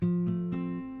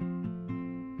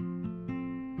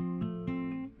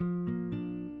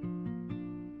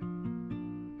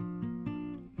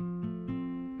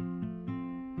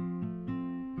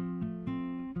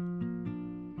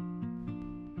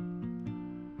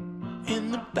In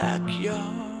the backyard,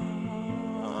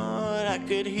 I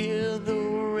could hear the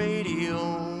radio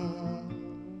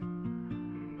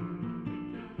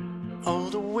all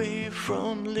the way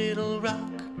from Little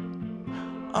Rock,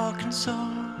 Arkansas.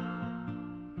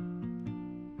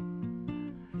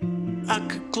 I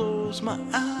could close my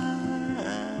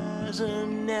eyes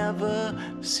and never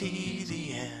see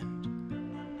the end.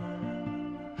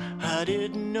 I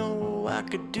didn't know I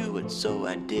could do it, so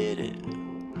I did it.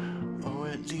 Or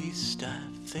at least I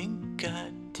think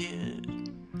I did.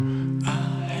 I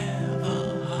have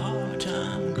a hard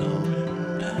time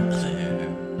going back there,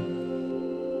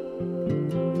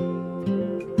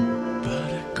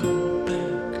 but I go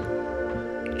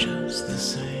back just the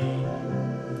same.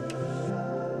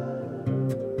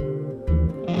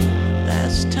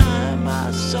 Last time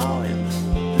I saw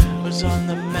him was on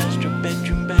the master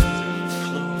bedroom bathroom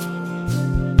floor.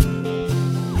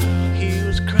 He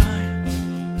was crying,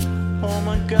 oh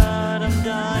my God, I'm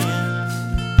dying.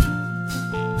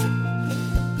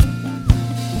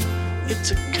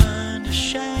 It's a kind of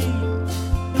shame.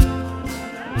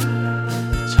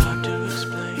 It's hard to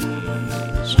explain.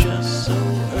 It's just so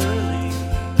early.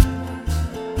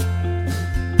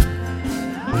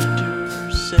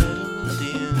 Winter settled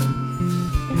in.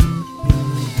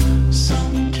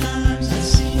 Sometimes it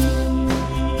seems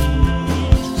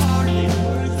hardly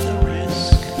worth the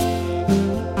risk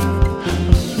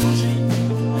of losing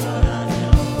what I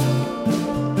know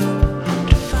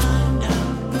to find out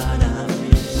what I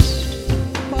missed,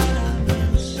 what I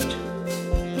missed.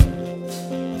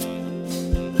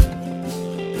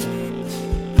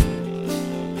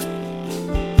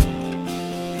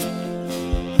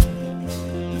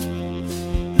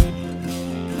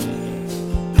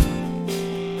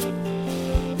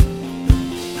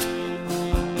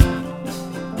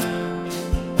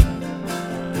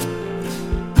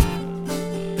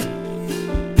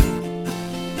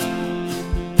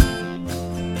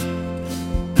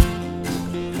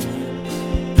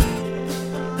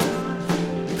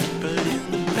 But in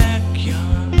the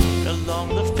backyard, along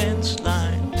the fence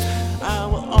line, I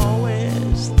will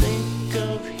always think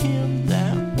of him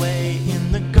that way.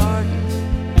 In the garden,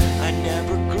 I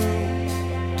never grew,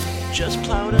 just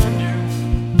plowed under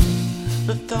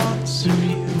the thoughts of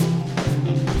you.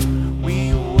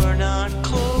 We were not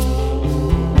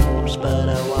close, but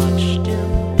I watched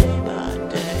him day by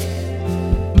day.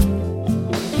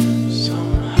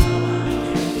 Somehow I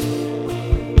knew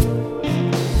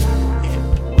it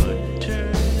would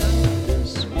turn out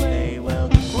this way. Well,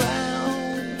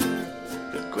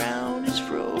 the ground is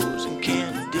frozen.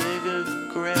 Can't dig a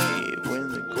grave when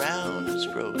the ground is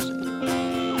frozen.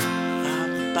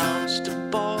 I bounced a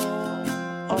ball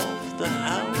off the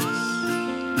house.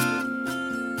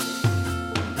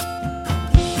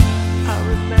 I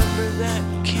remember that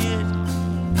kid.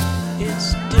 It's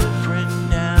still